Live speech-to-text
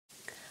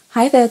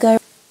Hi Virgo.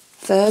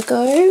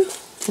 Virgo.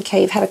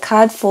 Okay, you've had a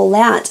card fall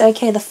out.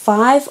 Okay, the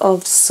Five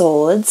of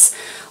Swords.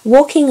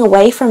 Walking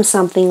away from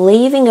something,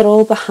 leaving it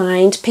all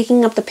behind,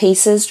 picking up the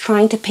pieces,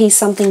 trying to piece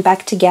something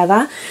back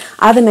together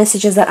are the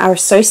messages that are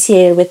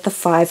associated with the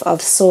Five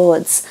of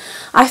Swords.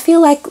 I feel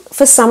like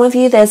for some of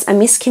you there's a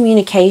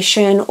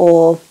miscommunication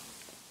or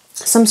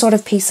some sort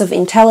of piece of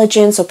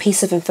intelligence or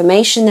piece of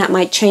information that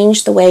might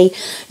change the way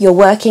you're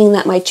working,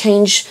 that might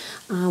change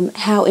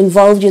how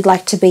involved you'd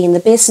like to be in the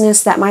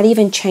business, that might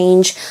even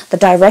change the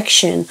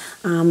direction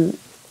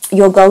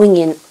you're going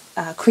in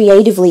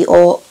creatively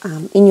or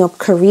in your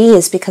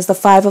careers, because the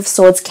Five of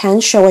Swords can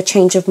show a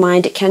change of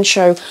mind. It can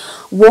show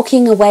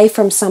walking away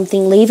from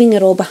something, leaving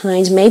it all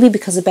behind, maybe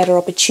because a better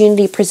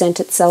opportunity presents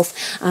itself,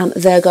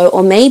 Virgo,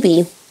 or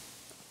maybe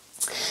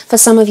for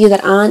some of you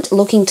that aren't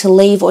looking to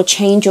leave or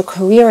change your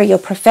career or your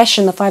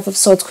profession, the Five of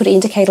Swords could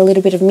indicate a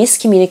little bit of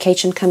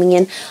miscommunication coming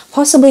in,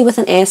 possibly with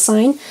an air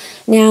sign.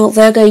 Now,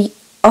 Virgo,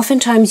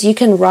 oftentimes you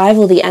can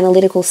rival the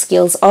analytical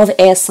skills of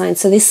air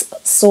signs, so this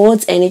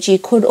Swords energy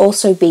could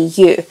also be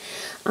you.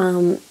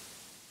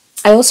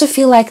 I also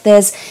feel like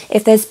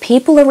if there's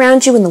people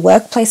around you in the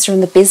workplace or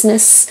in the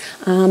business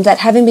that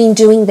haven't been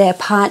doing their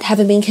part,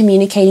 haven't been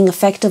communicating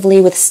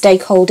effectively with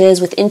stakeholders,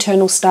 with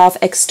internal staff,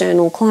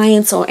 external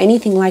clients, or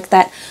anything like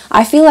that,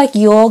 I feel like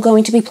you're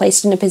going to be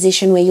placed in a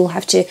position where you'll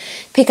have to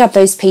pick up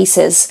those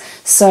pieces.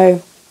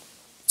 So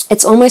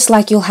it's almost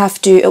like you'll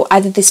have to, or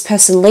either this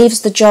person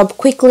leaves the job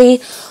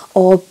quickly,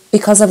 or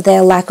because of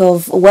their lack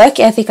of work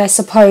ethic, I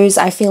suppose,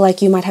 I feel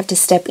like you might have to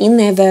step in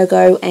there,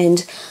 Virgo,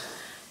 and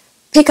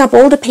pick up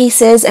all the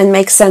pieces and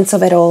make sense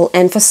of it all.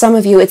 And for some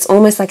of you, it's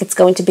almost like it's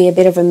going to be a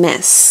bit of a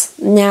mess.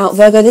 Now,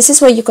 Virgo, this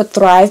is where you could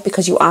thrive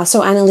because you are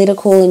so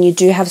analytical and you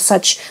do have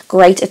such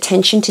great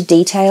attention to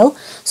detail.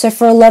 So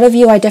for a lot of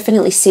you, I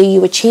definitely see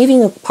you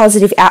achieving a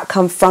positive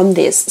outcome from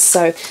this.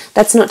 So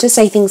that's not to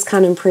say things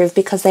can't improve,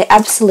 because they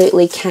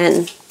absolutely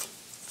can.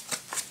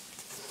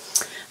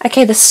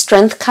 Okay, the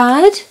Strength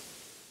card.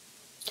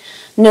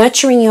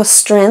 Nurturing your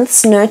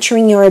strengths,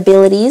 nurturing your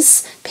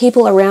abilities,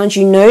 people around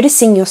you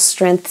noticing your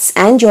strengths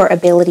and your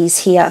abilities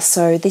here.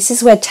 So this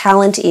is where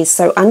talent is.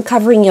 So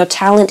uncovering your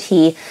talent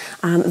here,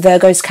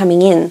 Virgo's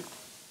coming in.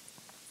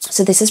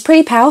 So this is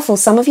pretty powerful.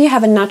 Some of you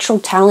have a natural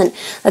talent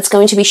that's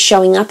going to be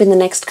showing up in the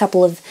next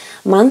couple of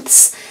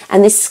months,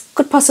 and this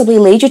could possibly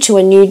lead you to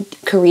a new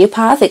career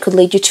path. It could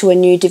lead you to a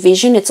new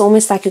division. It's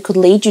almost like it could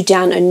lead you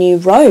down a new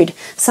road,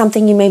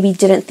 something you maybe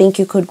didn't think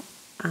you could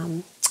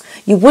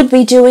you would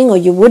be doing or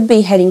you would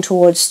be heading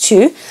towards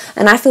too.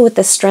 And I feel with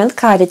the Strength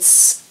card,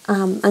 it's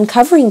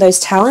uncovering those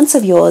talents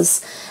of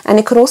yours. And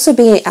it could also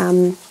be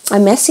a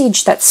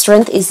message that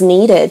strength is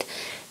needed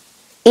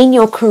in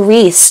your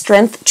career,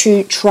 strength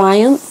to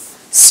triumph,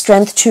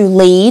 strength to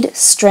lead,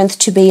 strength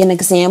to be an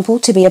example,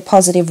 to be a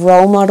positive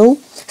role model,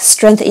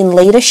 strength in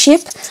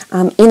leadership,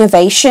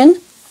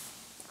 innovation,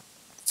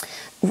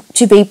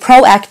 to be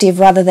proactive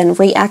rather than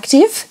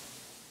reactive.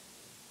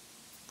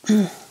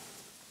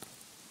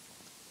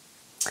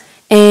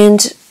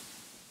 And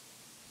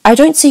I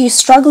don't see you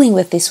struggling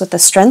with this with the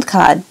Strength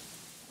card.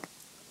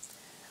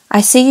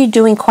 I see you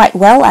doing quite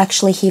well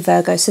actually here,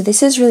 Virgo. So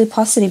this is really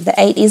positive. The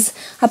 8 is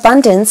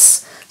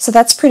abundance. So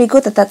that's pretty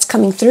good that that's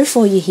coming through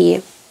for you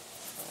here.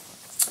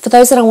 For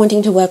those that are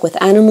wanting to work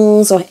with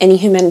animals or any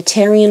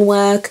humanitarian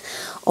work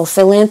or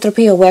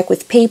philanthropy or work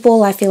with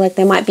people, I feel like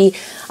there might be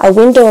a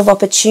window of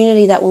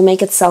opportunity that will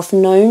make itself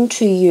known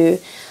to you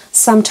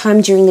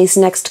sometime during these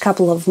next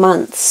couple of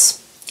months.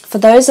 For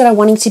those that are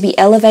wanting to be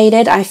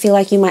elevated, I feel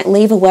like you might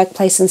leave a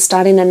workplace and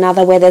start in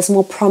another where there's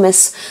more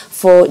promise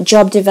for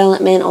job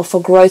development or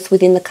for growth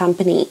within the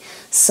company.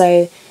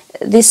 So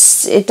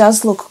it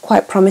does look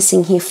quite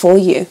promising here for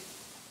you.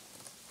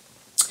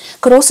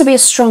 Could also be a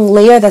strong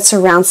Leo that's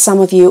around some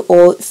of you,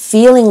 or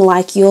feeling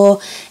like you're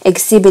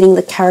exhibiting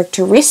the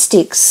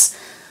characteristics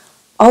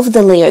of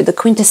the Leo, the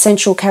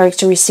quintessential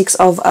characteristics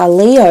of a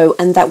Leo,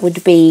 and that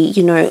would be,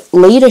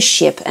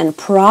 leadership and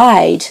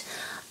pride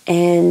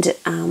and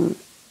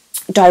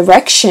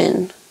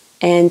direction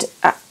and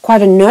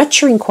quite a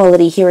nurturing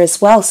quality here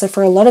as well. So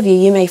for a lot of you,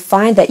 you may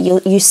find that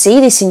you see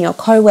this in your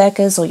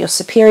co-workers or your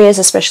superiors,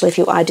 especially if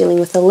you are dealing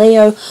with a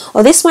Leo.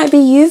 Or this might be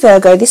you,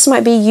 Virgo. This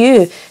might be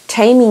you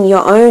taming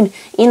your own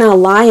inner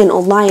lion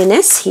or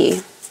lioness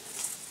here.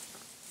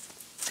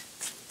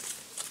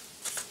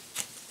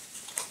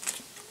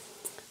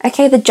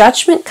 Okay, the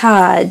Judgment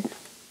card.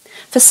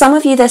 For some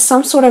of you, there's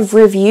some sort of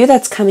review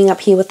that's coming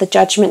up here with the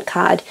Judgment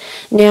card.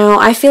 Now,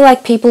 I feel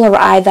like people are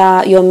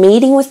either, you're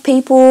meeting with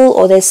people,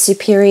 or there's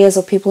superiors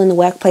or people in the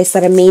workplace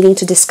that are meeting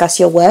to discuss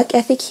your work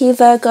ethic here,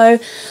 Virgo.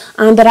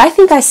 But I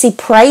think I see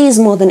praise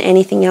more than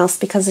anything else,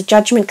 because the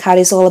Judgment card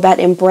is all about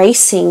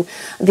embracing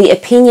the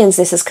opinions.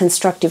 This is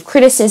constructive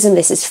criticism,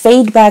 this is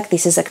feedback,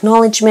 this is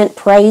acknowledgement,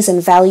 praise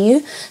and value.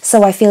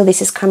 So I feel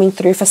this is coming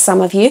through for some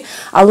of you.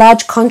 A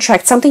large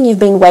contract, something you've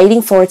been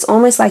waiting for. It's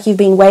almost like you've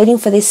been waiting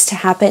for this to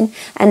happen,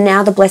 and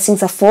now the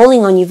blessings are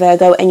falling on you,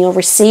 Virgo, and you're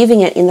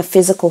receiving it in the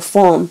physical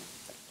form.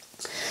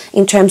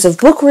 In terms of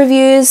book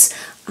reviews,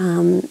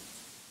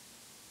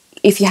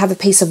 if you have a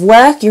piece of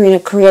work, you're in a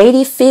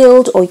creative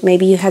field, or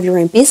maybe you have your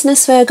own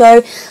business,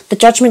 Virgo, the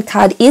Judgment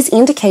card is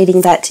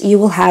indicating that you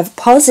will have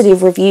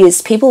positive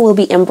reviews. People will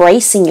be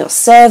embracing your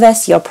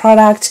service, your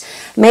product.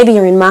 Maybe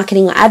you're in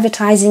marketing or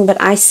advertising,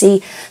 but I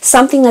see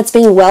something that's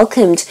being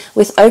welcomed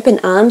with open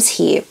arms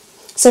here.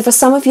 So for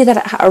some of you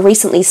that are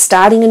recently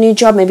starting a new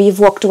job, maybe you've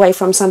walked away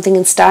from something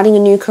and starting a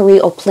new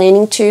career or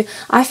planning to,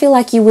 I feel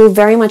like you will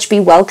very much be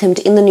welcomed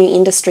in the new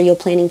industry you're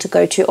planning to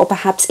go to, or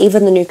perhaps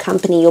even the new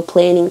company you're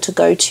planning to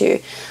go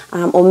to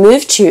or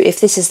move to, if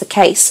this is the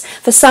case.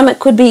 For some, it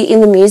could be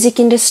in the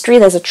music industry.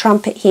 There's a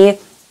trumpet here.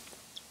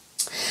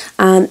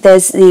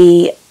 There's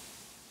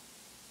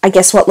I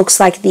guess what looks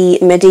like the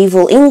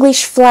medieval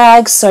English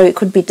flag, so it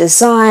could be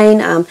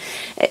design,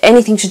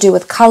 anything to do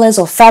with colours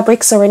or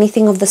fabrics or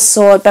anything of the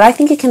sort, but I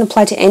think it can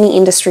apply to any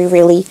industry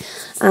really,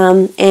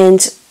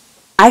 and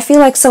I feel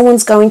like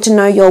someone's going to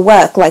know your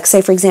work, like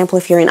say for example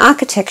if you're in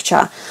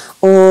architecture,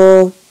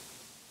 or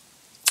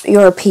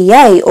you're a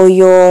PA, or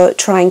you're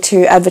trying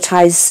to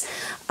advertise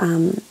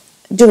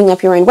doing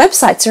up your own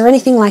websites or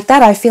anything like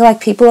that. I feel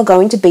like people are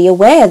going to be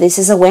aware. This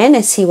is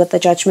awareness here with the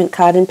Judgment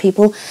card, and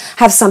people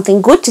have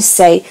something good to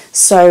say.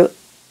 So,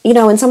 you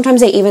know, and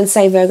sometimes they even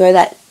say, Virgo,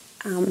 that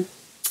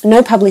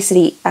no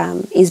publicity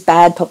is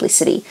bad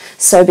publicity.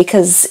 So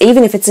because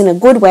even if it's in a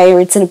good way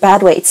or it's in a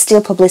bad way, it's still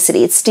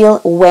publicity. It's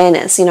still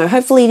awareness. You know,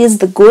 hopefully it is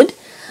the good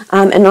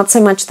and not so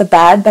much the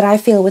bad, but I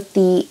feel with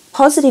the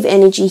positive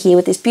energy here,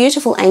 with this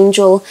beautiful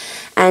angel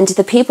and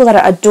the people that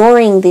are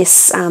adoring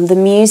this, the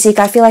music,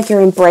 I feel like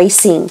you're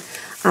embracing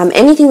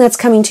anything that's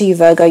coming to you,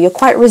 Virgo. You're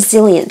quite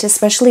resilient,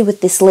 especially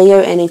with this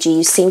Leo energy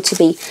you seem to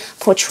be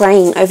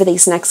portraying over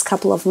these next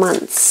couple of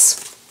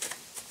months.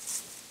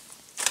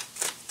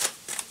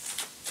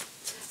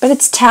 But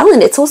it's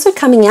talent. It's also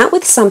coming out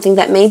with something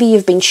that maybe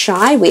you've been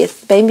shy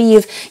with. Maybe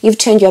you've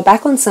turned your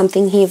back on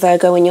something here,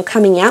 Virgo, and you're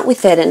coming out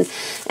with it, and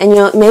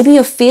maybe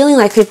you're feeling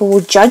like people will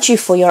judge you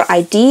for your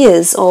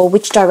ideas or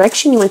which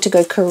direction you want to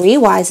go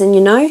career-wise. And you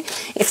know,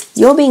 if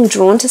you're being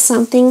drawn to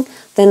something,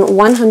 then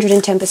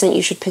 110%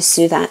 you should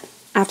pursue that.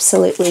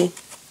 Absolutely.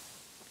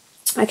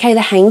 Okay,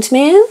 the Hanged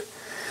Man.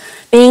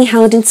 Being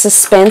held in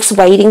suspense,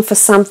 waiting for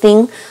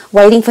something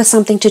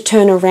to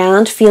turn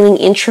around, feeling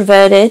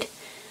introverted.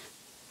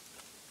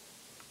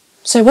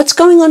 So what's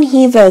going on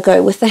here,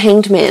 Virgo, with the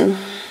Hanged Man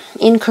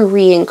in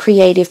career and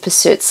creative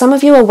pursuits? Some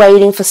of you are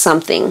waiting for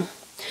something.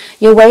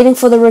 You're waiting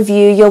for the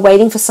review. You're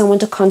waiting for someone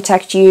to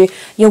contact you.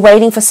 You're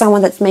waiting for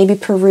someone that's maybe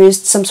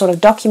perused some sort of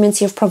documents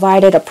you've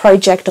provided, a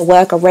project, a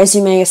work, a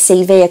resume, a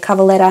CV, a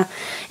cover letter.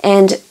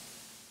 And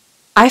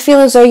I feel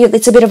as though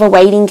it's a bit of a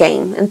waiting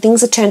game and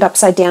things are turned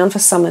upside down for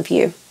some of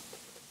you.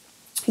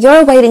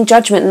 You're awaiting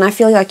judgment, and I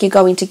feel like you're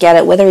going to get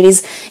it, whether it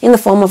is in the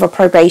form of a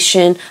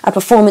probation, a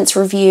performance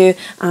review,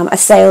 a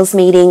sales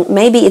meeting.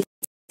 Maybe it's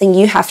something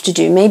you have to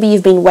do. Maybe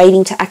you've been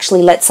waiting to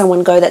actually let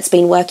someone go that's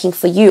been working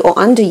for you or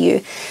under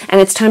you, and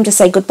it's time to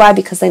say goodbye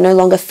because they no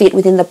longer fit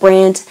within the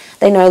brand.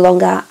 They no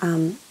longer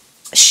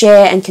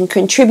share and can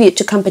contribute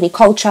to company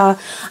culture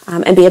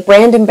and be a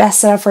brand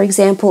ambassador, for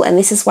example, and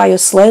this is why you're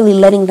slowly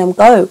letting them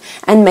go.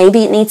 And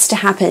maybe it needs to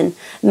happen.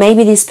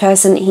 Maybe this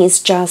person is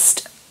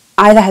just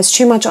either has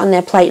too much on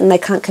their plate and they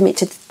can't commit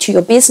to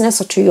your business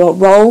or to your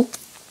role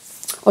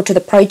or to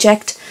the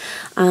project.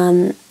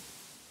 And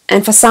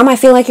for some, I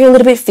feel like you're a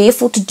little bit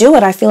fearful to do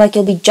it. I feel like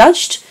you'll be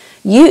judged.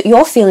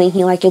 You're feeling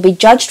here like you'll be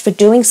judged for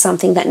doing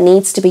something that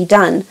needs to be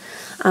done.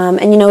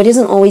 And you know, it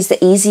isn't always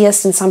the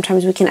easiest, and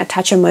sometimes we can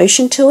attach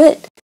emotion to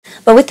it.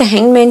 But with the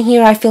Hanged Man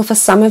here, I feel for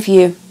some of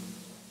you,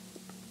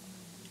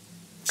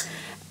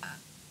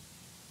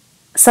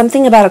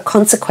 something about a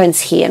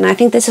consequence here, and I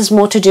think this is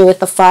more to do with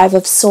the Five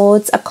of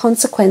Swords, a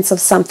consequence of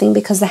something,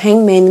 because the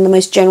Hanged Man in the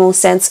most general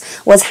sense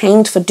was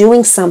hanged for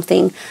doing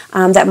something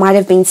that might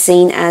have been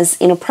seen as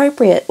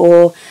inappropriate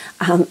or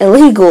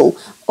illegal,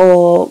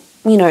 or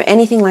you know,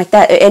 anything like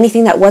that,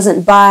 anything that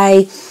wasn't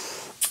by,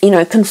 you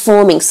know,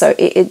 conforming. So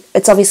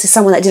it's obviously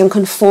someone that didn't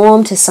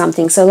conform to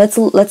something. So let's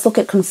look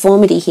at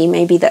conformity here.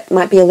 Maybe that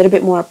might be a little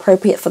bit more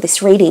appropriate for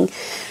this reading.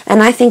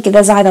 And I think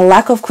there's either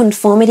lack of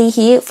conformity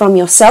here from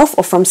yourself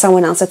or from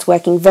someone else that's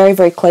working very,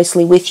 very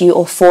closely with you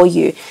or for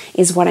you,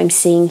 is what I'm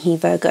seeing here,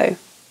 Virgo.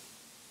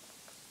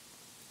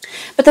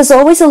 But there's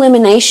always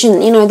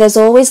illumination, you know, there's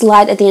always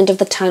light at the end of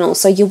the tunnel.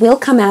 So you will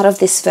come out of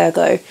this,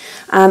 Virgo.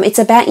 It's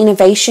about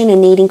innovation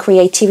and needing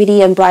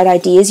creativity and bright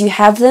ideas. You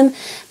have them,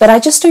 but I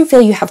just don't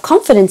feel you have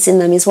confidence in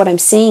them, is what I'm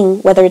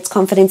seeing. Whether it's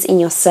confidence in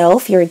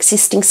yourself, your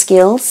existing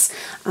skills,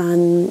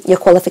 your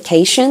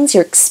qualifications,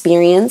 your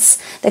experience.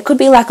 There could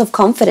be lack of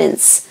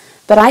confidence.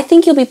 But I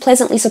think you'll be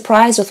pleasantly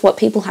surprised with what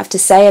people have to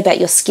say about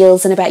your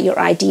skills and about your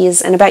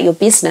ideas and about your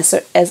business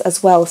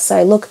as well.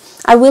 So look,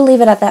 I will leave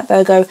it at that,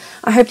 Virgo.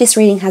 I hope this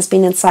reading has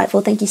been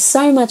insightful. Thank you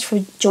so much for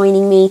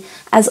joining me,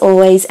 as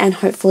always, and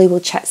hopefully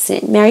we'll chat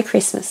soon. Merry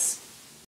Christmas.